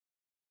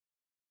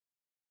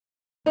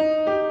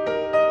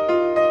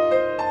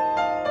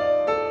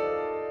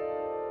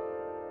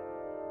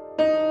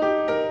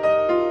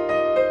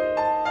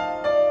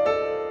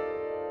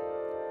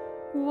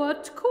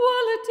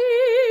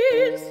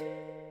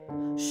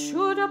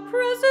a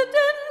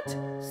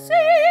president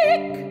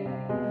sick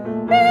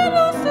in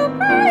a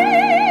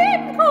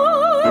Supreme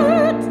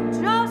Court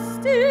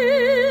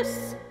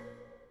justice.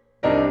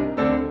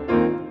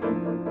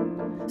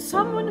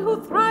 Someone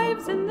who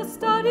thrives in the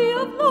study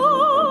of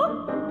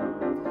law.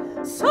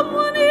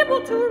 Someone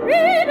able to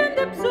read and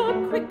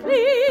absorb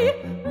quickly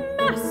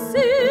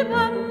massive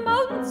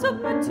amounts of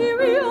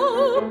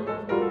material.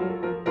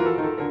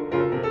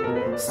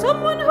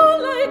 Someone who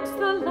likes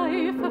the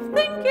life of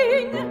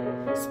thinking,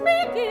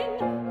 speaking,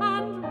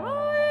 and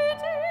writing.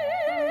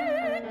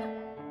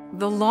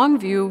 The long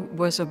view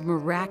was a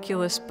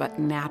miraculous but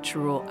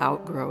natural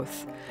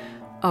outgrowth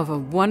of a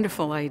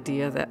wonderful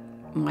idea that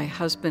my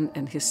husband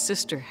and his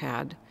sister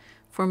had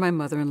for my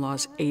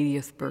mother-in-law's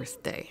 80th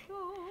birthday.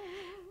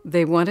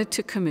 They wanted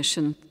to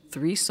commission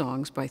 3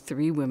 songs by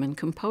 3 women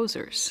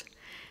composers.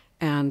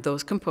 And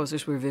those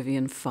composers were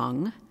Vivian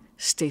Fung,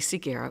 Stacey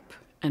Garrop,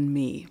 and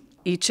me.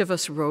 Each of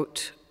us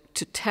wrote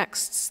to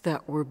texts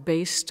that were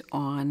based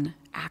on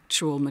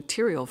actual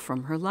material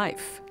from her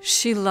life.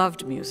 She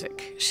loved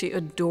music. She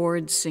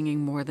adored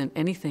singing more than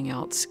anything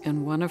else,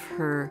 and one of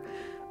her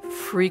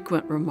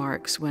frequent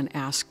remarks when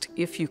asked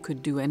if you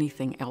could do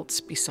anything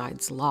else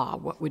besides law,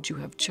 what would you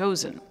have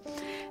chosen?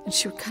 And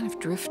she would kind of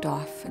drift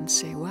off and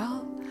say,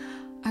 well,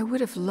 I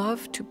would have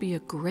loved to be a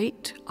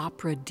great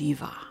opera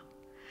diva.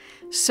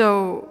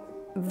 So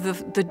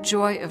the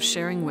joy of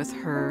sharing with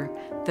her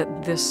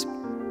that this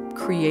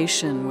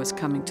creation was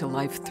coming to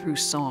life through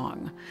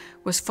song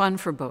was fun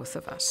for both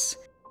of us.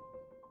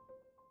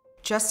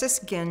 Justice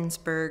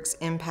Ginsburg's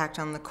impact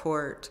on the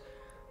court,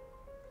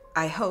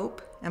 I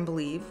hope and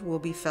believe, will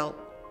be felt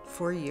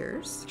for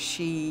years.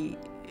 She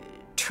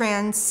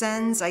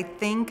transcends, I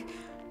think,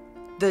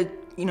 the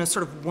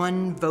sort of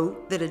one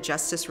vote that a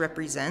justice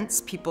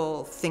represents.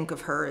 People think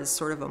of her as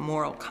sort of a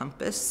moral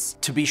compass.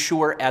 To be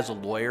sure, as a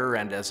lawyer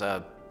and as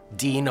a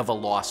dean of a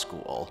law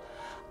school,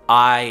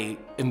 I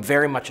am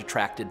very much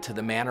attracted to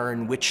the manner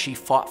in which she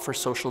fought for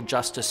social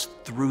justice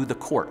through the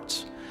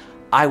courts.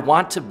 I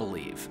want to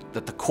believe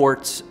that the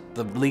courts,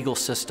 the legal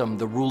system,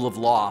 the rule of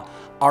law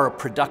are a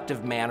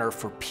productive manner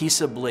for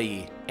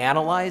peaceably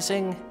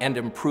analyzing and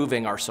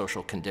improving our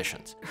social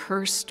conditions.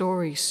 Her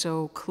story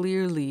so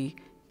clearly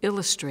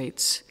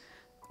illustrates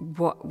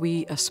what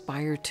we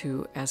aspire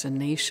to as a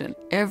nation.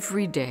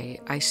 Every day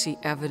I see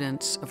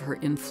evidence of her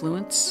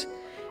influence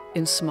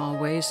in small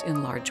ways,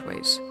 in large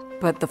ways.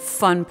 But the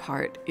fun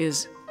part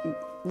is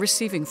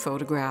receiving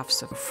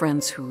photographs of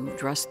friends who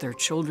dress their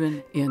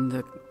children in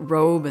the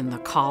robe and the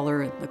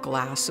collar and the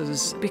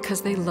glasses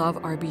because they love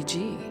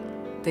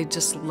RBG. They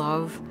just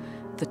love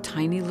the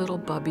tiny little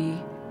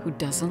bubby who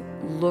doesn't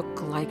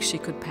look like she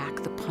could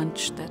pack the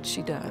punch that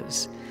she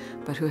does,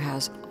 but who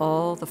has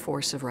all the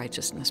force of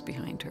righteousness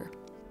behind her.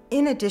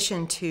 In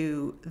addition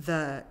to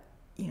the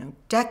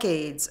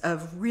decades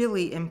of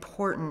really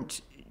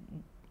important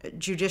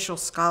judicial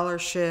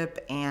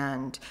scholarship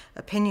and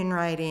opinion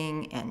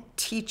writing and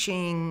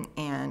teaching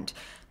and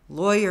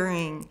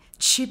lawyering,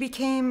 she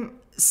became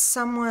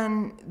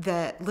someone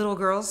that little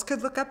girls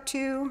could look up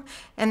to,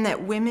 and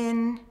that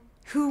women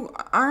who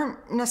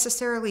aren't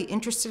necessarily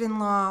interested in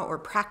law or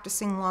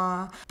practicing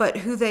law, but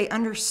who they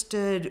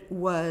understood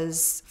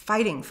was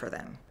fighting for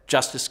them.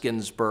 Justice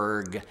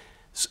Ginsburg's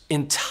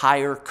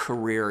entire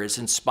career is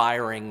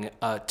inspiring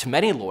to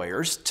many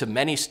lawyers, to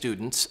many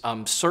students,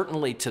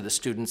 certainly to the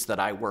students that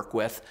I work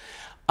with.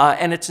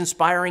 And it's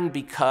inspiring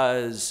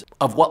because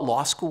of what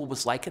law school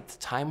was like at the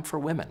time for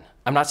women.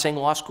 I'm not saying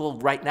law school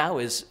right now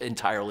is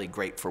entirely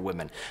great for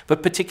women,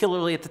 but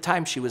particularly at the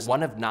time, she was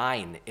one of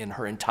 9 in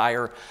her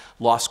entire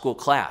law school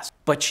class.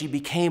 But she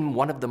became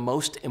one of the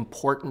most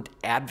important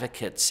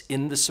advocates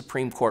in the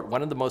Supreme Court,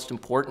 one of the most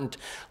important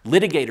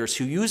litigators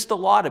who used the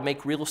law to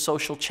make real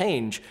social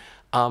change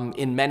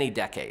in many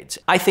decades.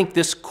 I think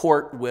this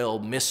court will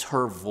miss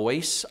her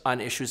voice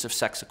on issues of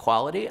sex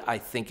equality. I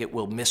think it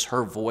will miss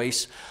her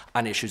voice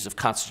on issues of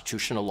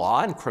constitutional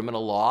law and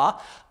criminal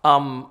law.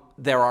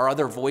 There are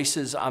other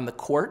voices on the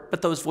court,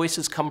 but those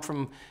voices come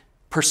from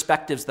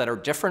perspectives that are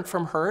different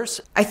from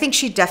hers. I think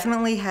she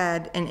definitely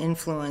had an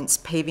influence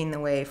paving the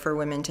way for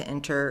women to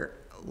enter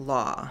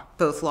law,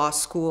 both law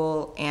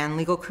school and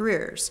legal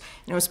careers.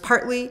 And it was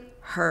partly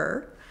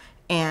her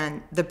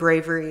and the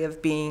bravery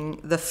of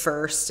being the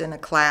first in a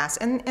class,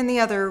 and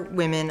the other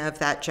women of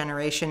that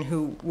generation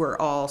who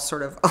were all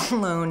sort of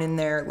alone in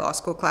their law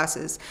school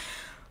classes.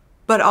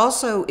 But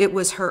also it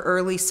was her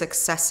early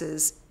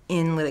successes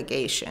in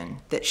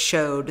litigation that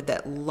showed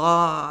that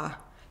law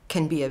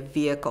can be a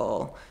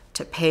vehicle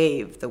to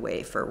pave the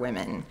way for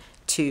women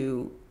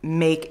to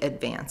make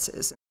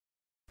advances.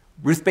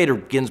 Ruth Bader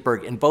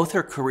Ginsburg, in both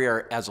her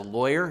career as a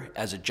lawyer,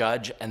 as a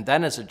judge, and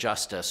then as a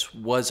justice,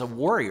 was a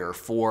warrior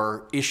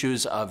for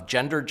issues of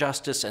gender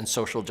justice and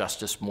social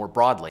justice more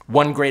broadly.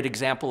 One great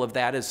example of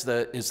that is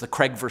the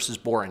Craig versus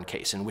Boren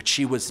case, in which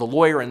she was the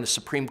lawyer in the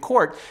Supreme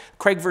Court.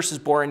 Craig versus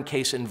Boren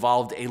case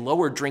involved a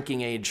lower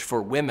drinking age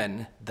for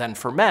women than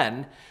for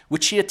men,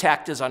 which she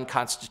attacked as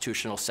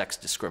unconstitutional sex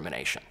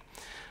discrimination.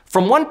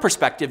 From one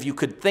perspective, you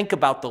could think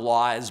about the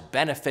law as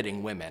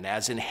benefiting women,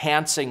 as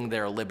enhancing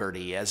their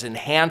liberty, as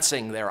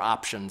enhancing their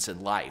options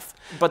in life.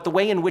 But the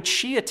way in which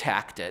she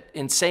attacked it,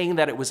 in saying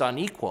that it was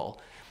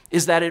unequal,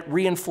 is that it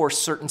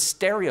reinforced certain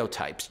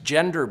stereotypes,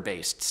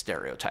 gender-based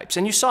stereotypes.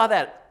 And you saw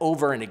that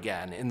over and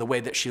again in the way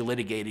that she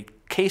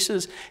litigated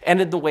cases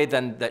and in the way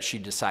then that she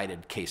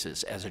decided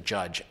cases as a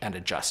judge and a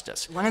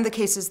justice. One of the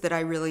cases that I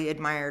really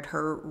admired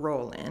her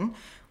role in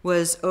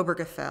was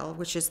Obergefell,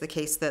 which is the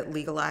case that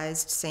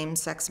legalized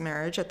same-sex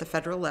marriage at the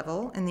federal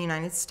level in the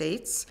United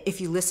States. If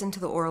you listen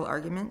to the oral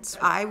arguments,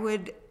 I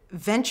would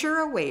venture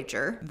a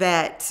wager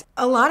that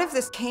a lot of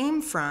this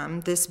came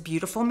from this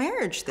beautiful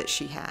marriage that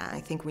she had.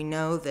 I think we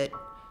know that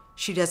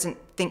she doesn't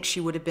think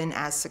she would have been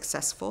as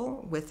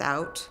successful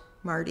without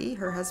Marty,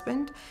 her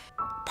husband.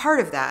 Part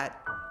of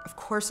that, of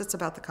course, it's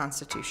about the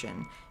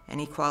Constitution and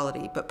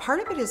equality, but part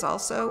of it is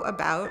also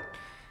about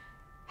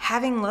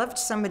having loved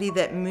somebody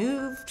that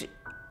moved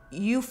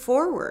you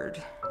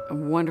forward. A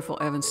wonderful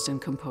Evanston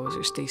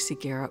composer, Stacey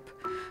Garrop,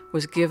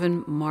 was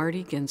given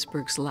Marty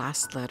Ginsburg's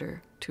last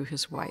letter to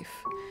his wife,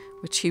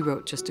 which he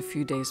wrote just a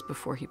few days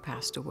before he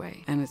passed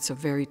away. And it's a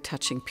very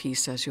touching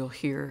piece, as you'll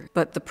hear.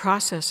 But the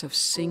process of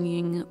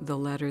singing the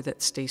letter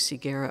that Stacey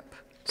Garrop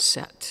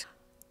set,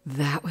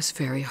 that was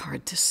very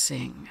hard to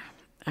sing.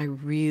 I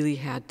really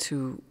had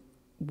to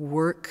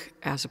work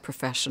as a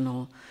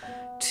professional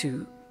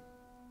to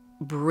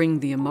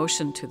bring the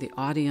emotion to the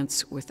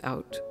audience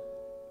without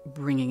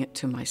bringing it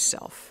to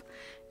myself.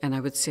 And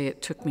I would say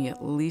it took me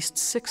at least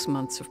 6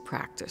 months of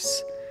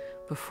practice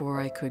before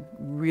I could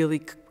really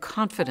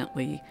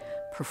confidently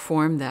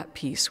perform that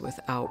piece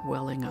without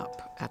welling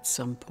up at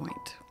some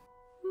point.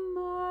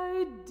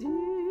 My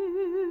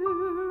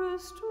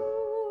dearest Ruth,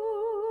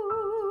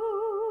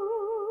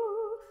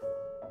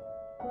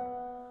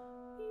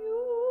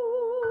 you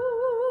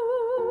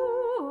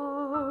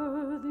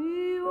are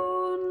the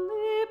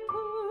only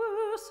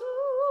person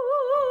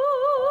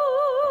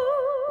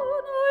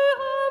I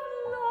have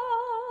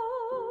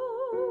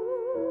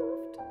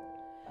loved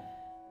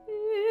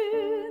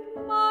in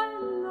my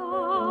life.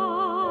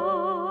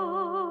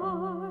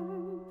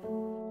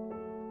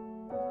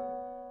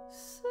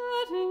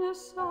 Setting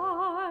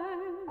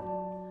aside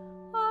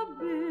a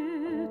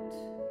bit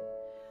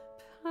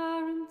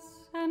parents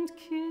and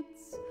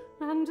kids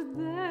and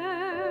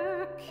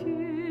their kids.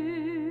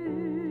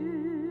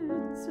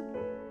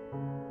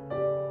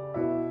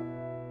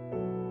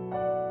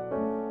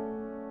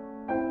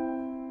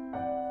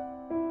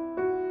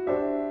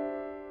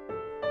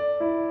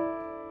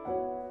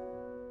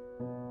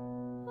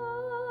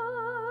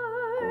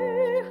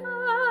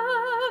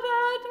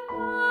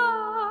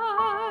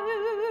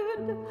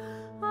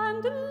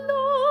 And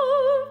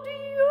loved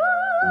you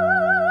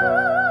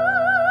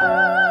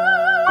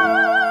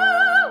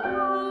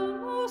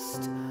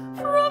almost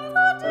from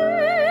the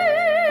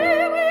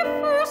day we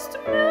first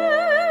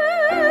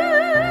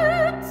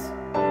met,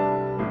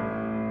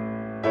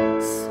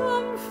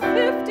 some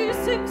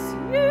 56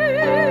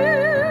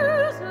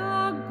 years ago.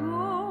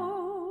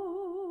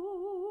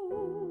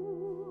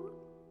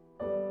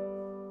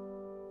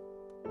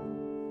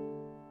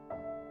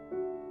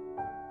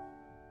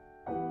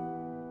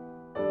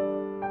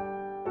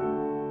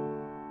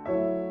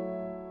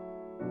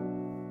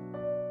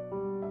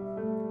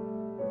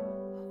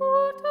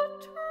 What a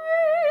treat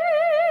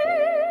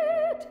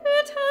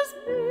it has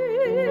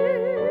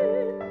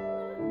been.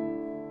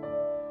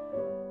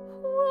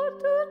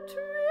 What a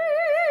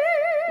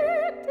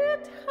treat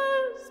it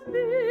has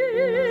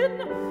been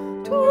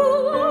to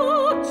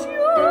watch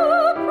you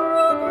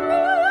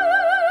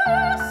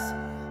progress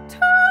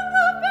to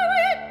the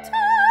very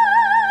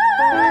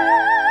top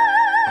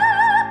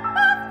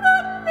of the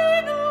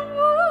legal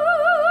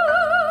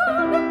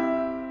world.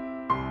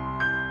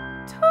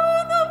 To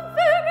the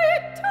very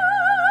top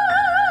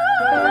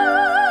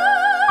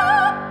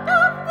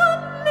of the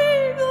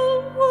legal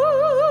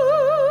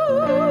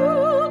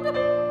world.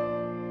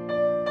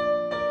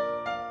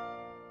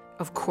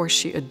 Of course,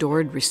 she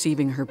adored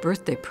receiving her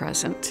birthday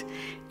present,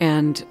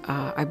 and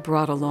I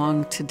brought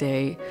along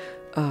today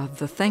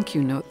the thank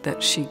you note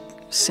that she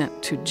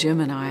sent to Jim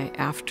and I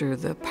after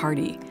the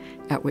party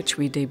at which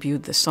we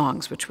debuted the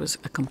songs, which was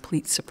a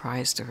complete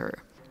surprise to her.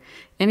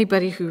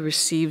 Anybody who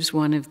receives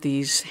one of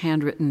these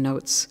handwritten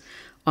notes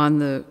on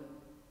the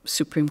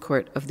Supreme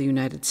Court of the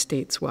United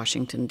States,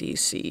 Washington,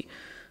 D.C.,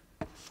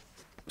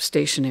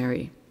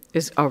 stationery,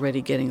 is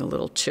already getting a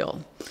little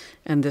chill.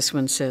 And this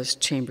one says,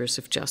 Chambers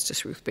of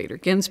Justice Ruth Bader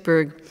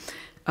Ginsburg.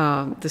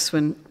 This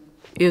one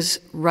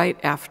is right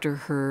after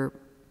her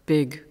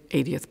big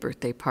 80th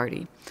birthday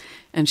party.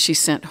 And she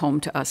sent home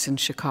to us in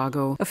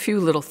Chicago a few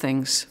little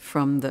things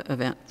from the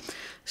event.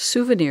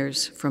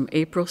 Souvenirs from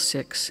April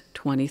 6,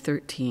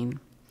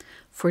 2013,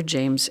 for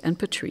James and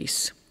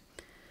Patrice,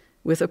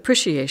 with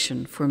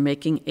appreciation for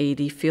making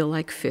 80 feel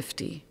like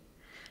 50,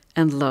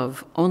 and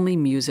love only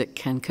music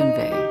can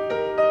convey.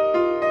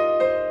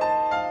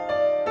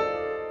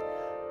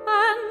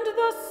 And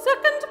the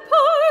second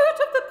part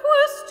of the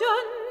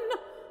question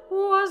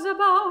was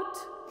about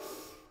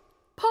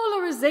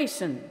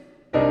Polarization.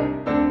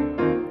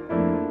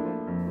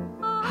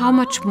 How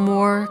much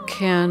more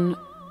can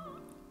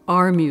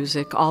our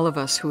music, all of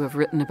us who have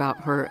written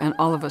about her and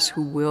all of us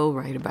who will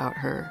write about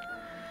her,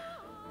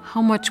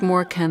 how much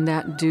more can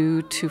that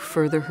do to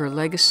further her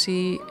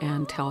legacy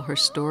and tell her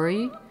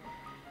story?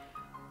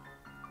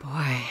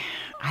 Boy,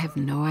 I have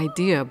no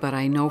idea, but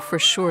I know for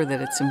sure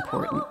that it's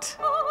important.